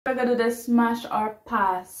We're gonna do the smash or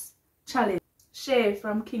pass challenge. Shay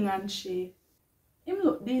from King and Shay. Him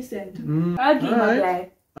look decent. I'll give him a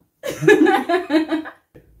guy.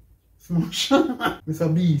 Smash.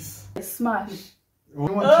 Mr. Beast. Smash. I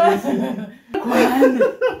want to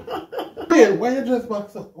Hey, why you dress back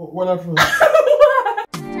so what at first?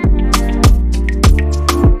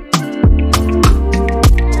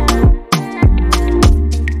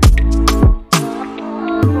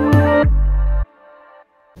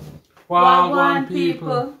 Wagwan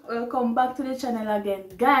people, welcome back to the channel again,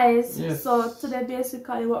 guys. Yes. So today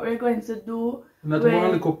basically what we're going to do, Not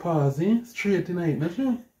one little pause, eh? Straight tonight, not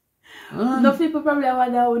you? the people probably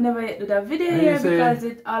wonder we never yet do that video here because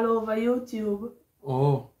it's all over YouTube.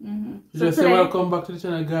 Oh. So Just today, say welcome back to the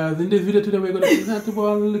channel, guys. In this video today we're going to present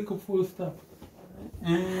about a little full stop.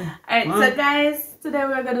 Alright, so guys, today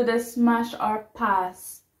we're going to do the smash or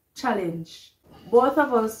pass challenge. Both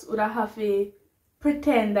of us would have to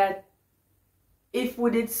pretend that if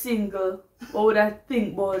we did single, what would I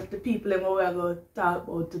think about the people and what we're going to talk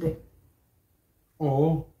about today?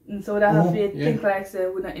 Oh. And so that have to think like say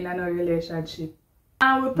we're not in a relationship.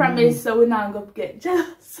 And we promise so we're not going to get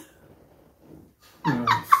jealous.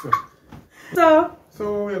 So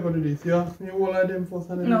we're going to do this. You ask me all of them first?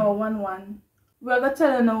 No, one. We're going to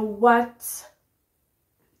tell you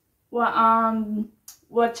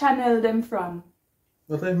what channel them from.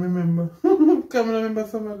 But I remember. Can't remember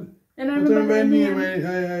somebody. You don't I remember the name?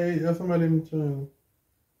 I some of them channel.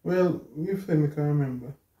 Well, you say me can't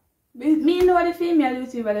remember. Me know the female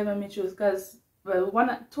YouTuber them me choose because well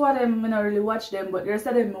two of them I don't really watch them, but the rest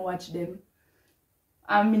of them I watch them.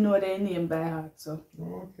 And me know their name by heart, so.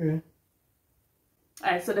 Okay.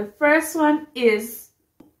 Alright, so the first one is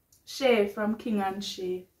Shay from King and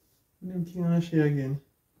Shay. Name King and Shay again.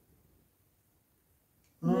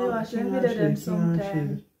 We watch them video them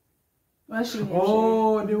sometime.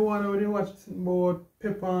 Oh, the one where they watch about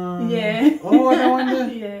Pepper. Yeah. Oh, that one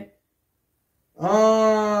there?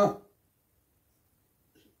 Yeah.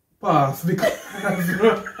 Pass because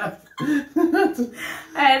Alright,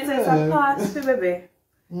 so it's a pass for baby.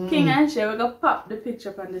 King and Shay, we're gonna pop the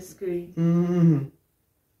picture up on the screen.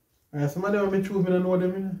 Alright, some of them may choose me don't know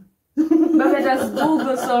them. But we just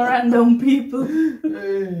Google some random people.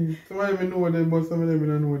 Hey, some of them know them, but some of them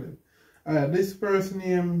don't know them. Alright, this person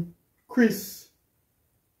named Chris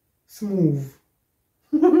Smooth.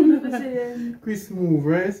 Chris Smooth,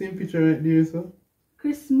 right? Same picture right there, so.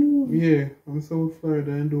 Chris Smooth. Yeah, I'm South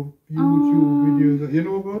Florida and do YouTube videos. You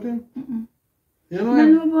know about him? You know I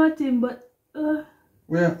him? know about him, but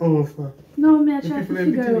Where for? no, me I try to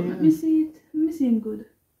figure out. Let me see it. Let me see him good.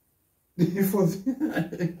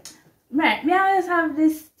 Right, me always have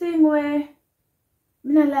this thing where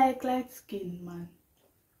me not like light skin, man.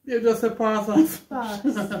 You just a pass off. Pass.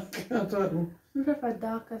 I prefer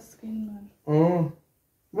darker skin, man. Oh.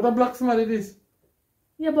 What a black somebody this?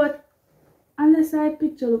 Yeah, but unless I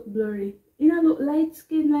picture look blurry. You know look light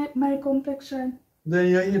skin like my complexion. Then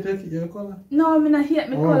you hate your color? No, I not hate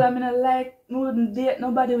my color. I not like, I wouldn't date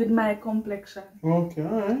nobody with my complexion. Okay,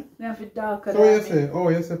 alright. I have it darker. So you say,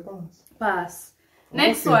 you say pass. Pass.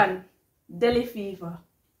 Next one, Delhi Fever.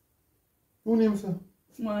 Who names her?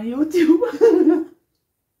 My YouTuber.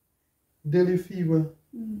 Delhi Fever.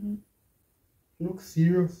 Look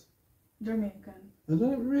serious. Jamaican. Is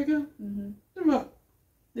that Jamaican? Never.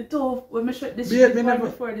 The two, when I shot this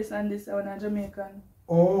before this and this, I want a Jamaican.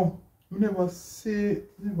 Oh, you never see,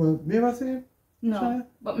 never see him? No,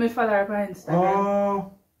 but me follow her on Instagram.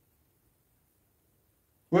 Oh.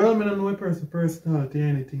 Well, I don't know a personality or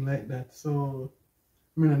anything like that, so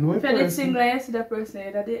I don't know a person. If you did single, you see that person,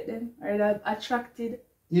 you'd date them, or you'd attracted.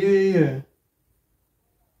 Yeah.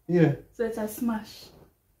 So it's a smash.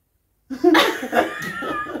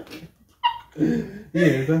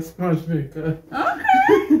 Yeah, that's much bigger.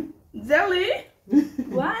 Okay. Zelly.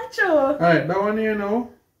 Guancho. Alright, that one here now.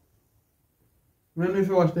 I don't know if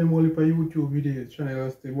you watch them only for YouTube videos,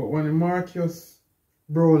 channel, but one is Marcus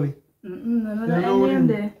Brawley. No, name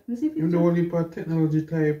there. You do only for technology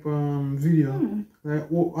type video. Like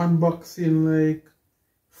unboxing like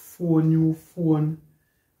 4 new phone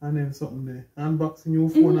and then something there. Unboxing new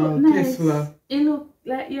phone and nice. Tesla. It look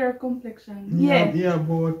like your complexion. Yeah,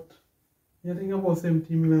 but I think about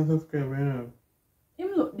 17 million subscribers. Him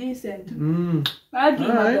look decent. I'll give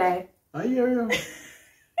him a guy. I hear you.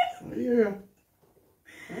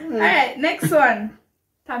 Alright, next one.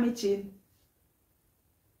 Tommy Chin.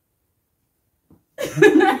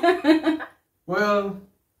 Well,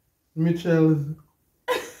 Mitchell's.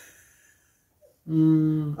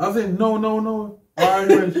 I said no.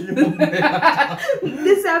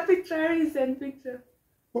 This is a picture, recent picture.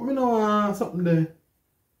 But me know something there.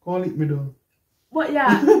 Call it me down. But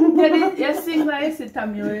yeah, you sing like you see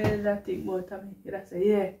Tammy or that thing about Tammy. You just say,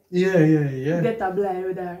 yeah. Yeah. Get a blind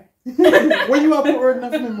with her. When you have a word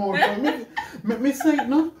enough in my mouth, me say it,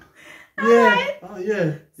 no? Yeah.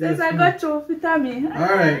 Yeah. Since I got through for Tammy.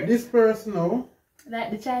 Alright, this person now.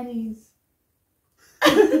 Like the Chinese.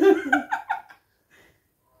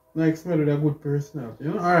 Like smell with a good personality,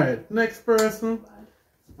 you know? Alright, next person.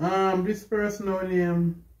 This person now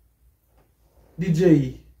name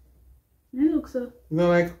DJ. You look so. They're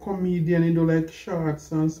like a comedian, he do like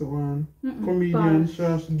shorts and so on. Comedian,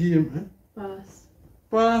 shorts, game, eh? Pass.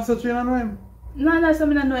 Pass, so you don't know him? No, that's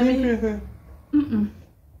something I know him.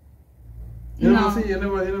 You never see, you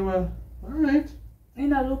never. Alright. You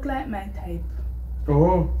don't look like my type.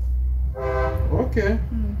 Oh. Okay.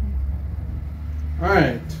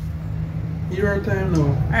 Alright. Your time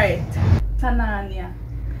now. Alright. Tanania.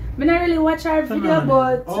 I don't really watch her video,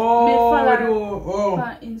 but me follow her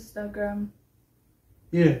on Instagram.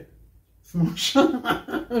 Yeah. Smash.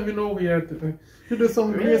 You know we have to. She do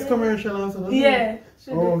some Grace commercial and stuff. Yeah.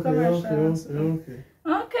 She do commercial. Okay.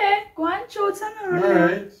 Okay. Go and shoot some.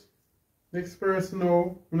 Alright. Next person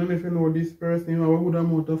now. I don't know if you know this person. You have a good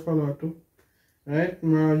amount of followers too. Right?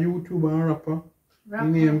 I'm a YouTuber and rapper. His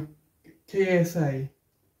name KSI.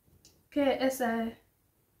 KSI.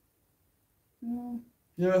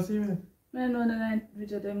 You ever see me? I don't know the night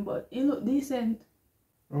video them, but he look decent.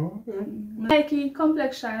 Oh, okay. Like his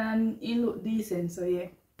complexion and he look decent, so yeah.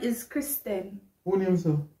 It's Kristen. Who name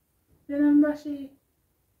so? Remember she?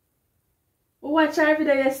 We watched her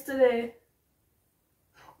video yesterday.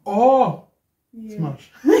 Oh! Yeah.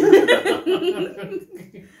 Smash.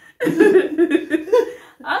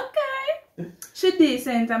 Okay. She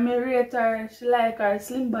decent. I mean, rate her. She like her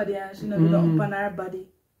slim body and she know the dump on her body.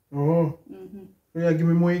 Oh. Yeah, give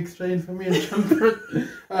me more extra information.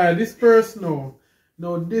 Alright, this person now.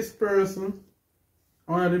 Now this person,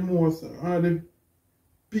 one of the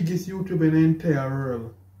biggest YouTuber in the entire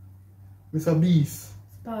world. Mr. Beast.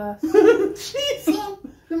 Pass. Jesus!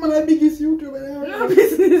 The man the biggest YouTuber in the world. No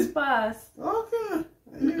business pass. Okay.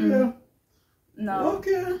 Yeah. No.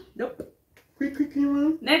 Okay. Nope. Quick,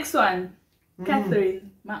 man. Next one.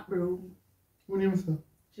 Catherine McBroom. What name is that?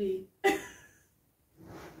 G.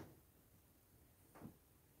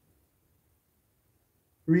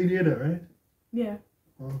 Really that, right? Yeah.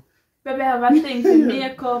 Oh. Baby have a thing for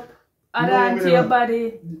makeup, add to your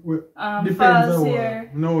body, false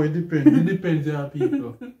hair. No, it depends. It depends on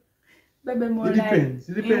people. Baby more it depends.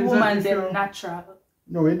 Like it depends woman them natural.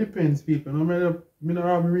 No, it depends people. No, me not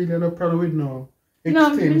have really no problem with no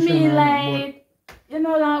No, extension. me like, you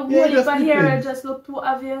know that whole heap of hair just look too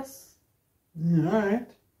obvious. Yeah,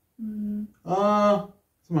 alright.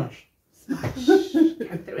 Smash.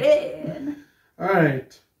 Catherine.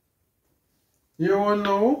 Alright. Your one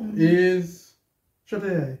now is shut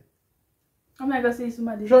your eye. I'm not gonna see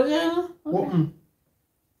somebody. Shut your eye. Okay.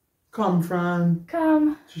 Come from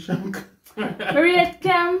Cam. Maria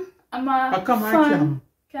Cam. I'm a fan.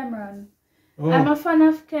 Cameron. Oh. I'm a fan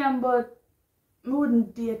of Cam, but I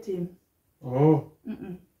wouldn't date him. Oh.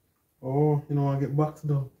 Oh, you know I get boxed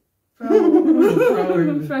down. From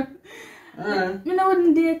Alright. I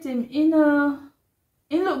wouldn't date him. He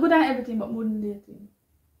look good at everything, but I wouldn't date him.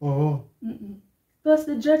 Oh. Plus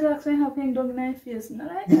the dreadlocks I have hanging down in my face. I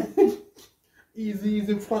like that. Easy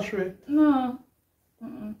flash rate. No.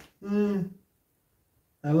 And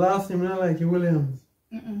last name I like Williams.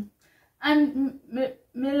 And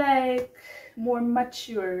me like more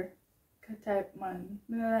mature type man.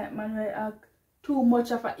 Me like man who act too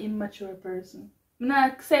much of an immature person. I'm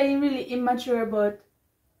not saying really immature, but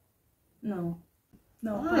no.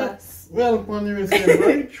 No, pass. Well, when you say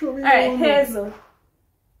right, show me. Alright, Hazel.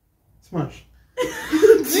 Smash.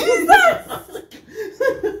 Jesus!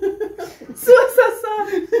 So.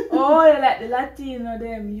 Oh, you like the Latino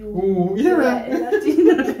them, you. Oh, yeah. Like the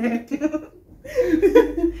Latino them.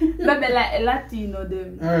 Baby like a Latino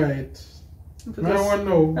them. Alright. Now I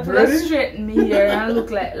know. If Ready? you straighten me here and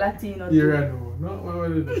look like Latino too. Yeah, I know. No, what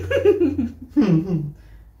will do?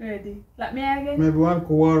 Ready? Like me again? Maybe one could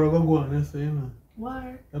war go on and say, you know.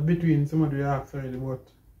 War? Between some of the acts already,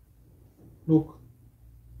 but look.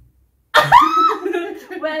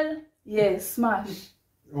 Well, yeah, smash.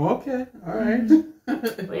 Okay, alright.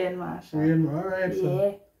 Rain Marshall. Alright, yeah.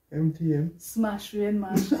 so MTM. Smash Rain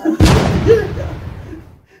Marshall.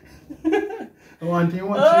 I want to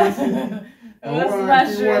watch it. I want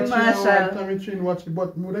smash Rain Marshall. I want to watch it,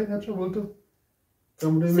 but would I not trouble too?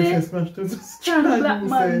 Some of them say smash too. Strong black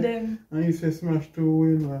man them. And you say smash to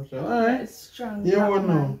Rain Marshall. Alright. Strong you black want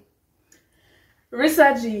man. now?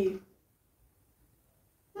 Risa G.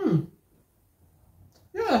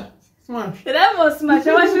 Yeah, smash. That was smash.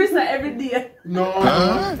 I watch Risa every day. No,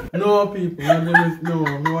 people.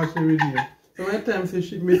 No watch every day. So many times say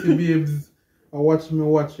shit, me see babes, I watch,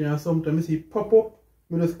 and sometimes I see pop up,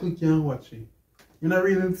 me just click here and watch it. I don't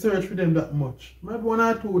really search for them that much. Maybe 1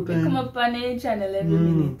 or 2 times. Come up on the channel every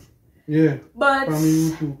minute. Yeah. But from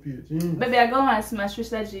YouTube page. Maybe I go and smash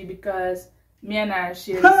Risa G because me and her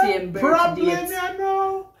share the same birthday Problem, dates. I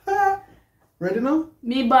know. Ready now?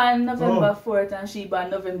 Me born November 4th and she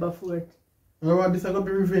born November 4th. Oh, this is going to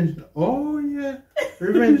be revenge. Oh, yeah.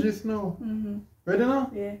 Revenge is now. Ready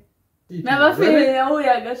now? Yeah. Teach Never me. feel it. Oh,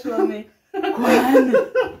 yeah, go show me. Go on.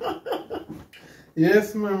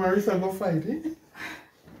 Yes, my Marissa go fight, eh?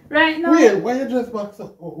 Right now. Wait, why you dress back so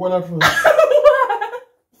what at first?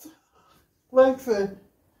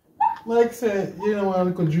 Like say, you know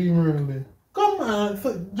I could dream early. Come on,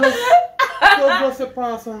 so just a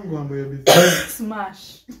pass and go on with your business.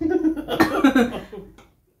 Smash.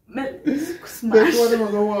 That's Smash. what I'm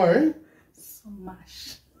gonna worry.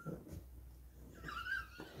 Smash.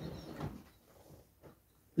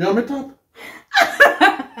 You want me top?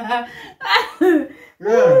 Yeah,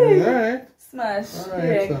 alright. Smash. Alright,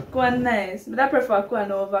 Yeah, so. quite nice. But I prefer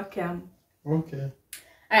quite over cam. Okay.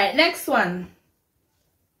 Alright, next one.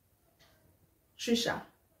 Trisha.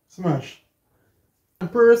 Smash.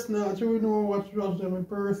 Personal, do you know what was them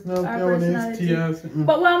personal? Our personality. Mm.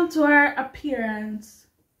 But one to her appearance.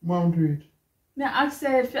 Mom to it. Now I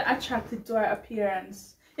said if you're attracted to her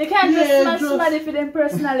appearance. You can't just Yeah, smash somebody for their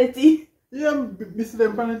personality. Yeah, me see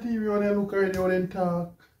them on the TV when they look already, when they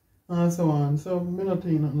talk and so on. So me not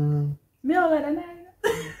think nothing wrong. Me older than her.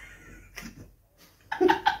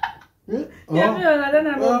 Yeah? Yeah, me older than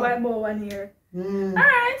her by about 1 year.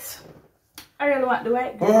 Alright. Ariel want the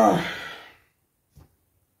white girl.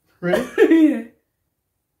 Ready?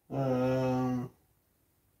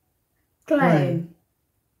 Klein.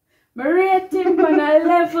 I rate him on a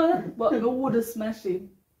level, but I would smash him.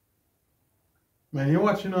 Man, you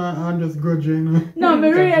watching and just grudging. No, I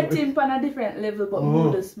rate him on a different level, but I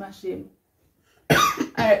would smash him.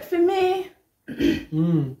 Alright, for me, I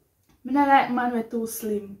don't like man with too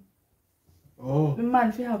slim. Oh. The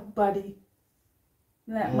man fi have body.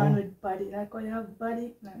 I like man with body. Like when you have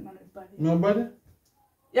body, I like man with body. No body?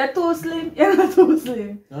 You're too slim, you're not too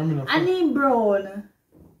slim. I need brown.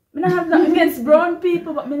 I don't have nothing against brown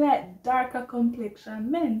people, but I like darker complexion.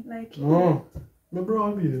 Men, like you. Oh. Me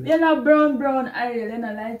brown baby. You're not brown, Ariel, you're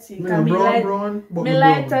not light skin. Me not brown, but me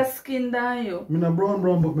lighter skin than you. Me not brown,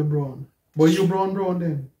 but me brown. But you brown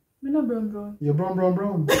then? Me not brown. You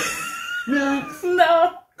brown. Yeah.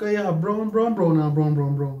 No. Cause you have brown, and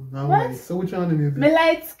brown. Now what? So which one do you be? Me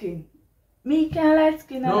light skin. Me can't light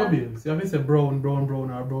skin. No, babes. You have to say brown, or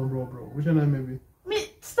brown. Which one I be? Me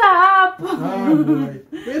stop. Ah, boy.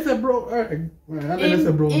 You say brown. Alright. And then you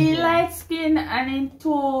say brown. He light skin and in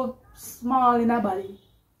too small in a body.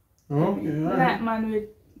 Okay, alright. Like man with.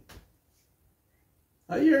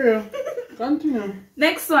 I hear you. Continue.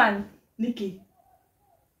 Next one, Nikki.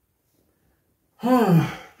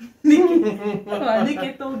 Nikki. Oh,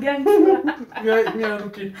 Nikki too gangster. Yeah,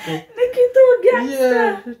 Nikki. Nikki too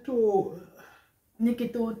gangster. Yeah, too. Nikki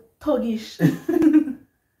too thuggish.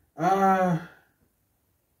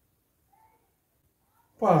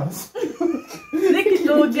 Pass. Nikki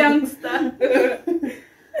too gangster.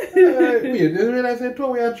 Wait, this when I say two,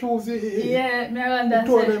 we are choosing. Yeah, me understand.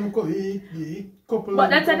 Two of them couple. But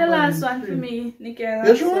that's the last one for me, Nikki.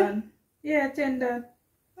 Last one. Yeah, tender.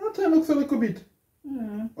 That looks a little bit.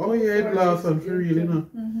 Oh yeah, the last one for real, you know.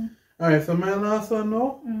 Alright, so my last one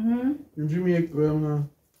now. Jamaica.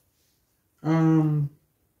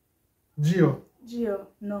 Gio,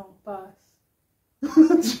 no, pass.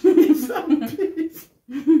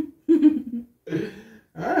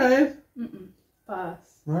 Alright. Pass.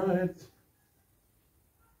 Alright.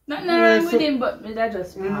 Not wrong with him, but me that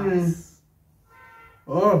just pass.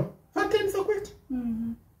 Oh, that thing so quick.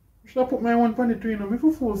 Should I put my 1.3 in them if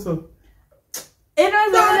you full so? You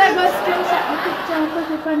know, so I go screenshot my picture and put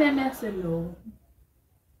it on them and say no.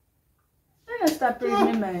 I don't stop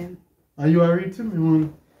reading my mind. Are you a read to me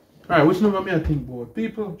one? Alright, which number me I think about?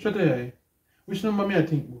 People, shut your eye. Which number me I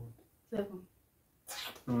think about? 7.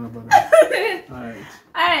 No, about that.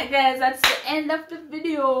 Alright guys, that's the end of the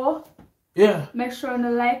video. Yeah. Make sure to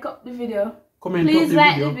like up the video. Comment Please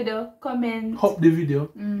like the video. Comment. Hop the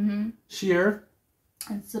video. Share.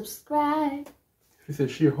 And subscribe. If you say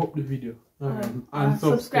share, hop the video. And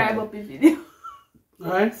subscribe up the video.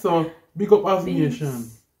 Alright, so big up as nation.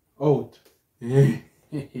 Out.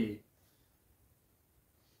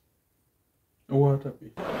 What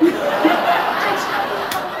happy?